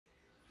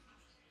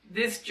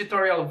This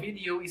tutorial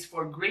video is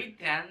for grade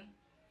 10,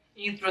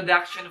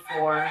 Introduction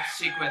for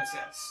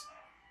Sequences.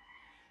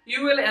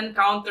 You will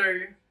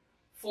encounter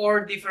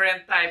 4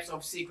 different types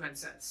of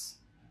sequences.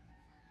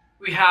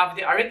 We have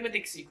the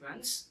arithmetic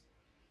sequence,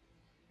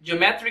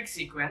 geometric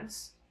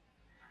sequence,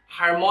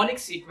 harmonic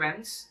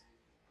sequence,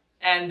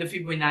 and the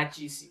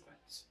Fibonacci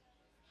sequence.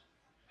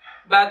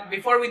 But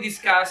before we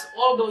discuss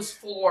all those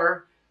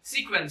 4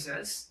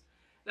 sequences,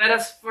 let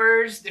us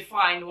first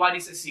define what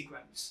is a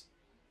sequence.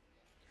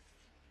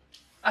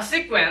 A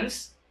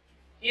sequence,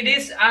 it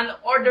is an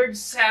ordered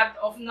set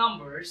of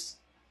numbers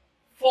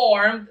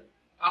formed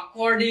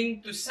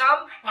according to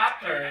some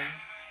pattern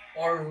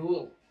or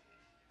rule.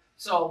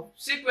 So,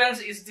 sequence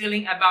is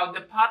dealing about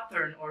the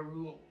pattern or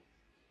rule.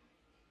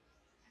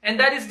 And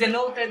that is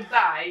denoted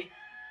by,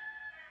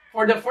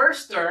 for the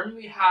first term,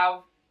 we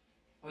have,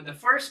 for the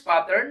first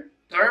pattern,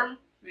 term,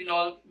 we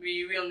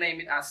will name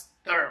it as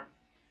term.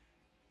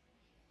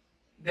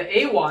 The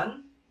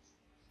A1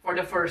 for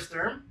the first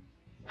term,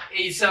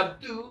 A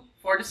sub 2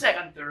 for the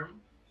second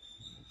term,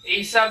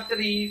 A sub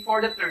 3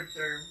 for the third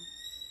term,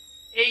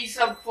 A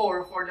sub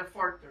 4 for the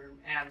fourth term,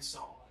 and so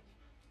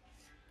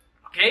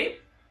on. Okay?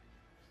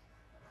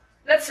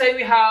 Let's say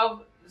we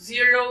have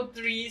 0,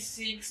 3,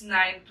 6,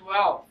 9,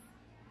 12.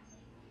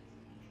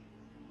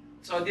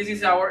 So this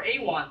is our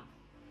A1,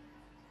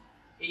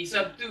 A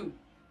sub 2,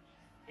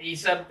 A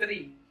sub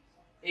 3,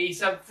 A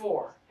sub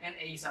 4, and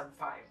A sub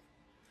 5.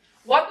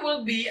 What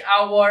will be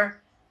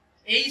our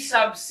A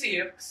sub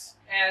 6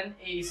 and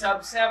A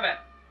sub 7?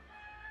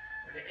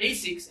 Or the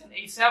A6 and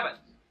A7.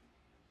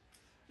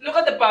 Look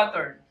at the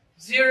pattern.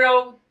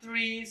 0,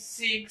 3,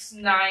 6,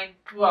 9,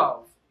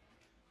 12.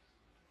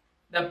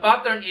 The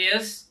pattern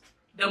is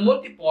the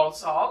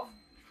multiples of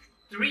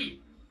 3.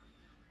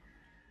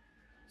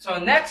 So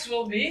next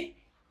will be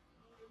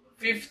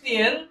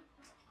 15.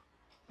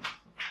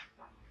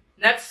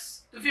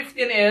 Next to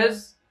 15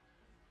 is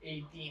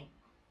 18.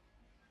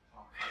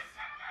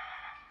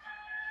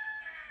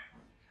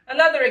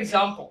 Another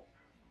example.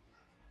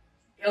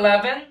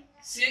 11,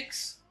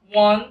 6,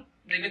 1,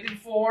 negative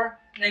 4,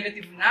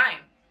 negative 9.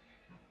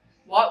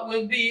 What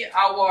will be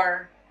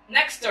our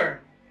next term?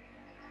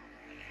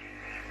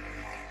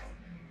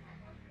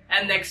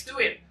 And next to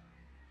it.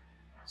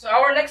 So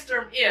our next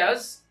term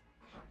is,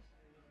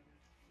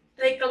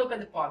 take a look at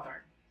the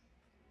pattern.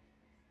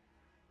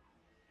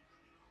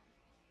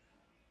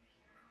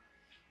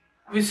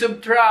 We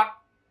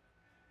subtract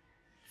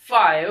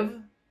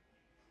 5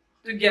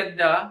 to get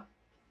the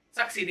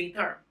succeeding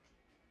term.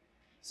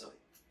 So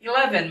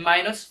 11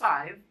 minus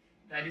 5,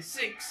 that is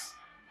 6.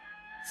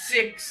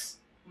 6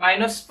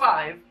 minus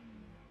 5,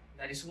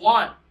 that is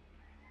 1.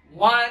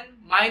 1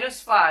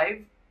 minus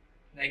 5,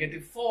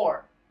 negative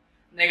 4.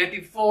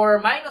 Negative 4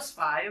 minus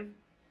 5,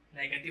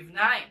 negative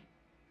 9.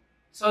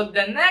 So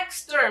the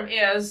next term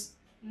is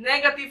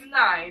negative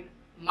 9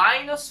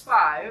 minus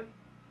 5,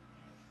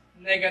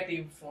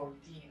 negative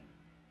 14.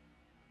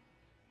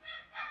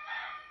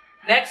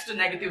 Next to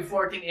negative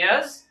 14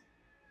 is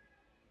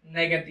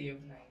negative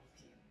 19.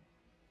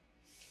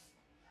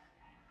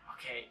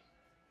 Okay.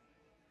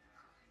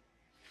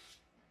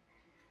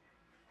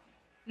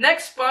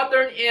 Next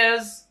pattern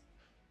is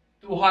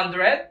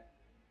 200,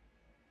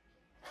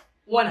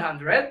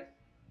 100,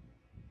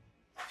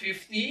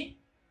 50,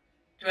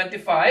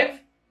 25.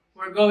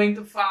 We're going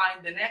to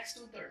find the next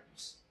 2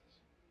 terms.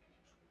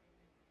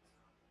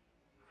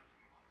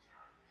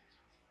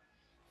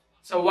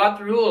 So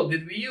what rule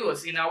did we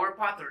use in our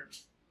pattern?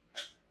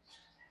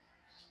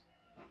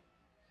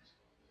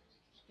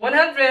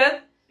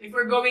 100, if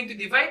we're going to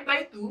divide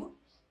by 2,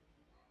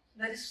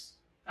 that is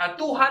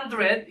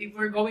 200, if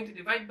we're going to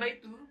divide by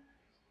 2,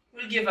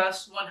 will give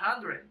us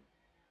 100.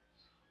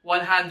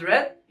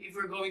 100, if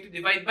we're going to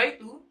divide by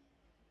 2,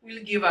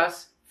 will give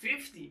us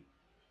 50.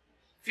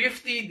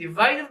 50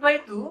 divided by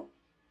 2,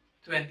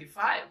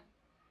 25.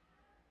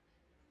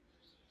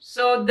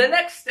 So the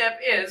next step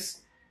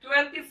is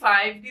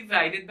 25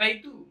 divided by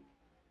 2.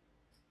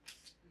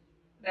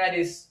 That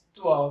is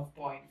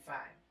 12.5.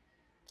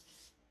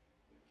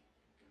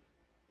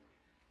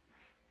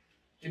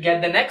 To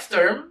get the next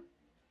term,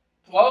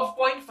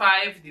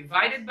 12.5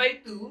 divided by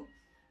 2.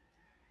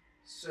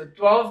 So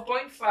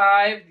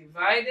 12.5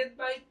 divided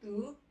by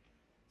 2.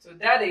 So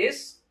that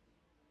is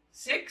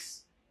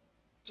 6.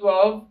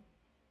 12.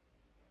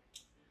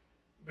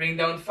 Bring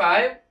down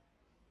 5.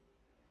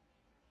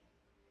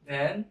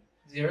 Then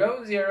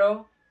 0,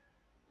 0.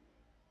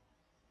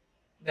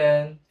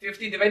 Then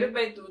 50 divided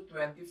by 2,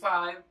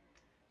 25.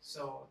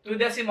 So 2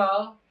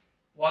 decimal,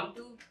 1,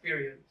 2,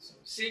 period. So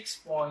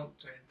 6.25.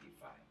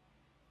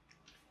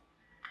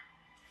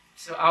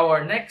 So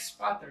our next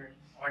pattern,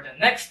 or the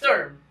next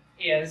term,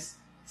 is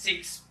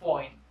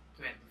 6.25.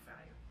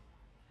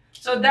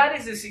 So that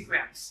is the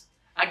sequence.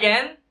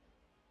 Again,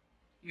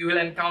 you will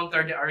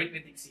encounter the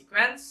arithmetic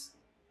sequence,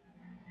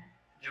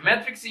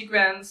 geometric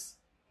sequence,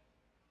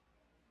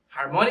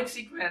 harmonic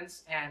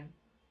sequence, and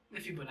the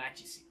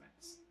Fibonacci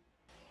sequence.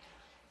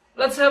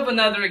 Let's have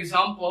another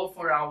example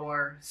for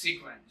our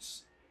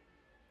sequence.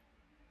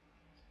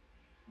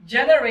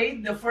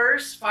 generate the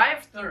first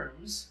 5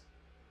 terms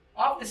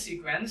of the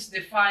sequence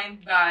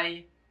defined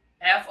by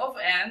f of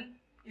n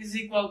is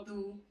equal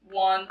to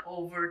 1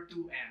 over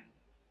 2n.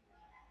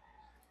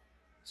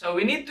 So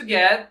we need to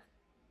get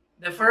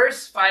the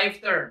first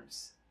 5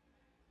 terms.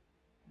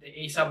 The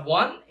a sub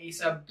 1, a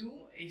sub 2,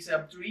 a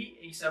sub 3,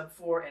 a sub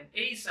 4, and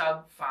a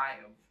sub 5.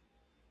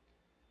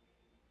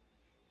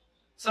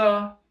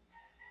 So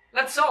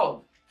let's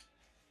solve.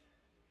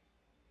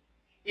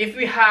 If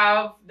we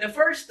have the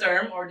first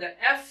term, or the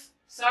f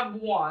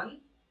sub 1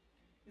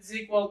 is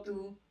equal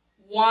to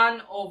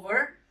 1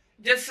 over,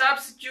 just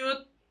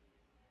substitute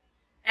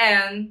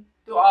n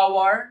to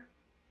our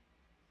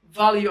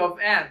value of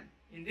n.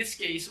 In this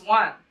case,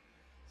 1.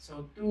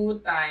 So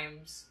 2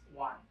 times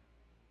 1.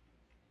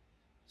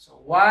 So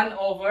 1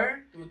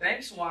 over 2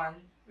 times 1,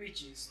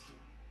 which is 2.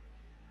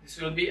 This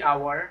will be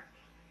our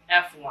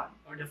f1,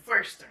 or the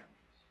first term.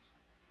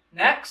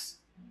 Next,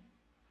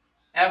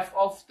 f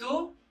of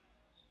 2,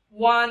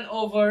 1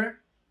 over,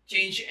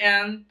 change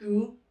n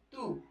to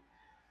 2.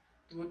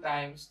 2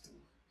 times 2.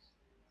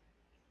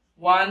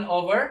 1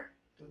 over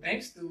 2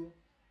 times 2,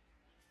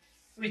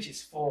 which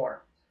is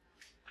 4.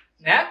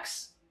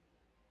 Next,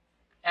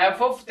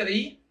 f of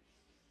 3,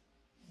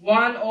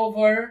 1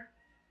 over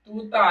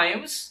 2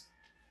 times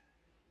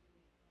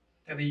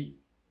 3.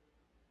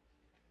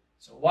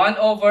 So 1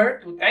 over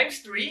 2 times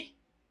 3,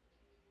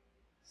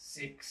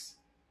 6.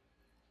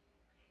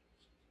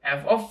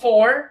 F of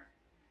 4,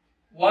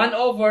 1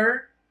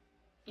 over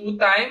 2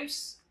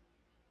 times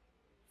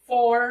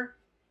 4,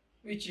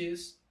 which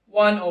is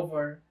 1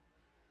 over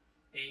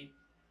 8.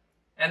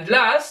 And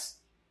last,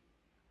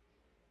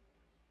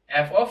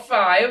 f of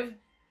 5,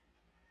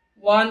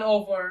 1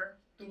 over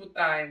 2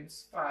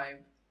 times 5,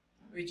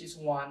 which is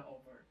 1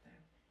 over 10.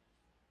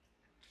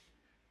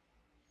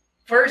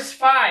 First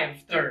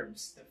 5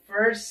 terms, the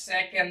first,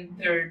 second,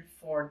 third,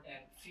 fourth,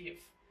 and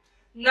fifth.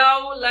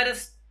 Now let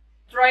us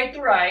try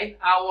to write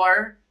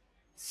our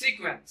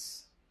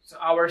sequence. So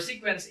our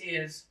sequence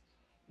is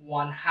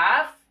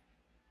 1/2,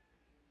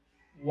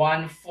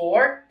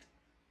 1/4,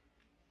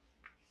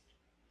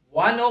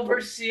 1 over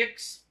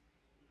 6,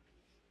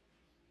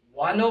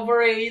 1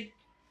 over 8,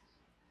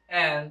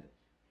 and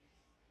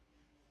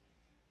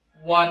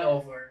 1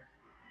 over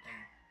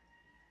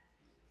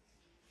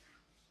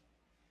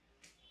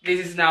 10. This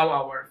is now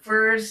our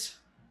first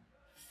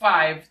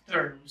 5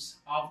 terms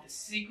of the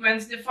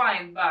sequence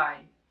defined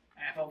by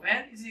f of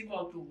n is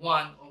equal to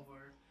 1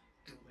 over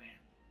 2n.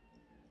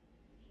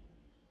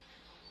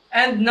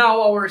 And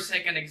now our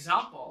second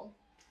example.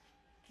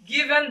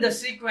 Given the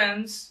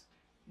sequence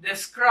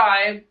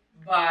described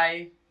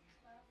by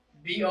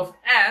b of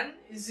n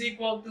is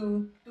equal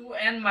to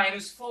 2n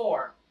minus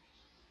 4.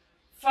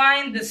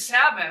 Find the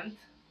 7th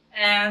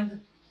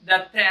and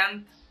the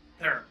 10th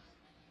term.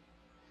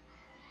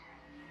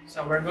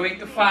 So we're going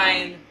to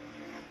find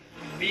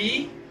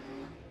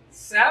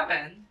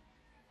b7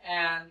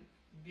 and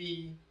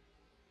b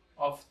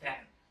of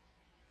 10.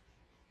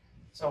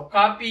 So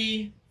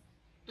copy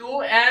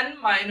 2n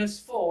minus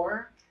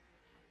 4,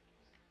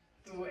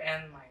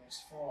 2n minus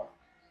 4.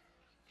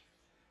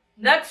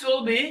 Next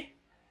will be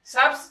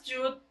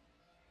substitute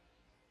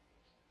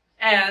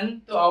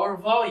n to our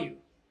value.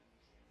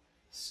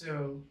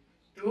 So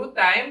 2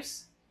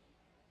 times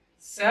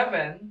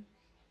 7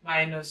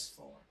 minus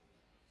 4.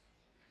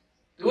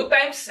 2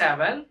 times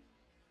 7,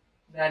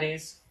 that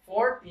is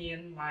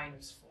 14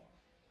 minus 4.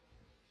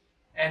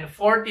 And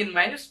 14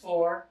 minus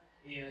 4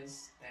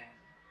 is 10.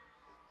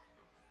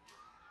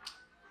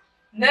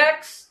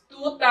 Next,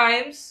 2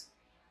 times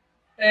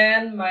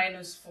 10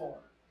 minus 4.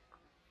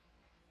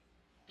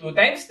 2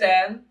 times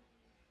 10,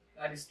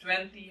 that is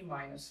 20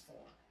 minus 4.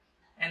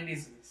 And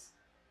this is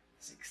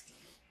 16.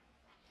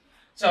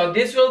 So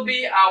this will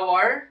be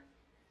our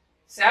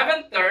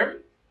 7th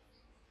term,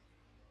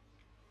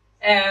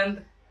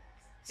 and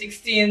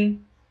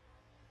 16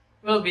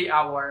 will be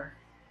our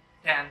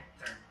 10th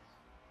term.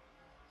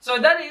 So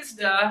that is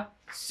the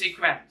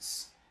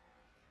sequence.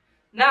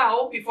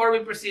 Now, before we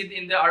proceed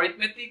in the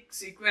arithmetic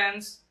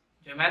sequence,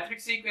 geometric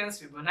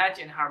sequence,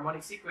 Fibonacci, and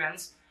harmonic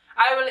sequence,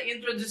 I will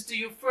introduce to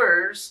you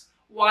first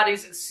what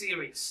is a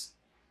series.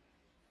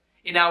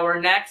 In our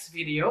next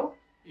video,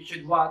 you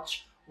should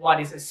watch what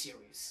is a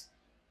series.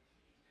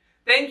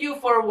 Thank you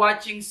for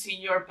watching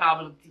Senior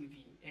Public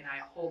TV, and I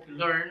hope you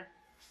learn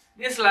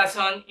this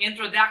lesson,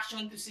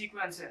 Introduction to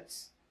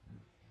Sequences,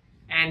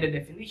 and the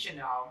definition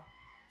of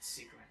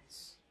sequence.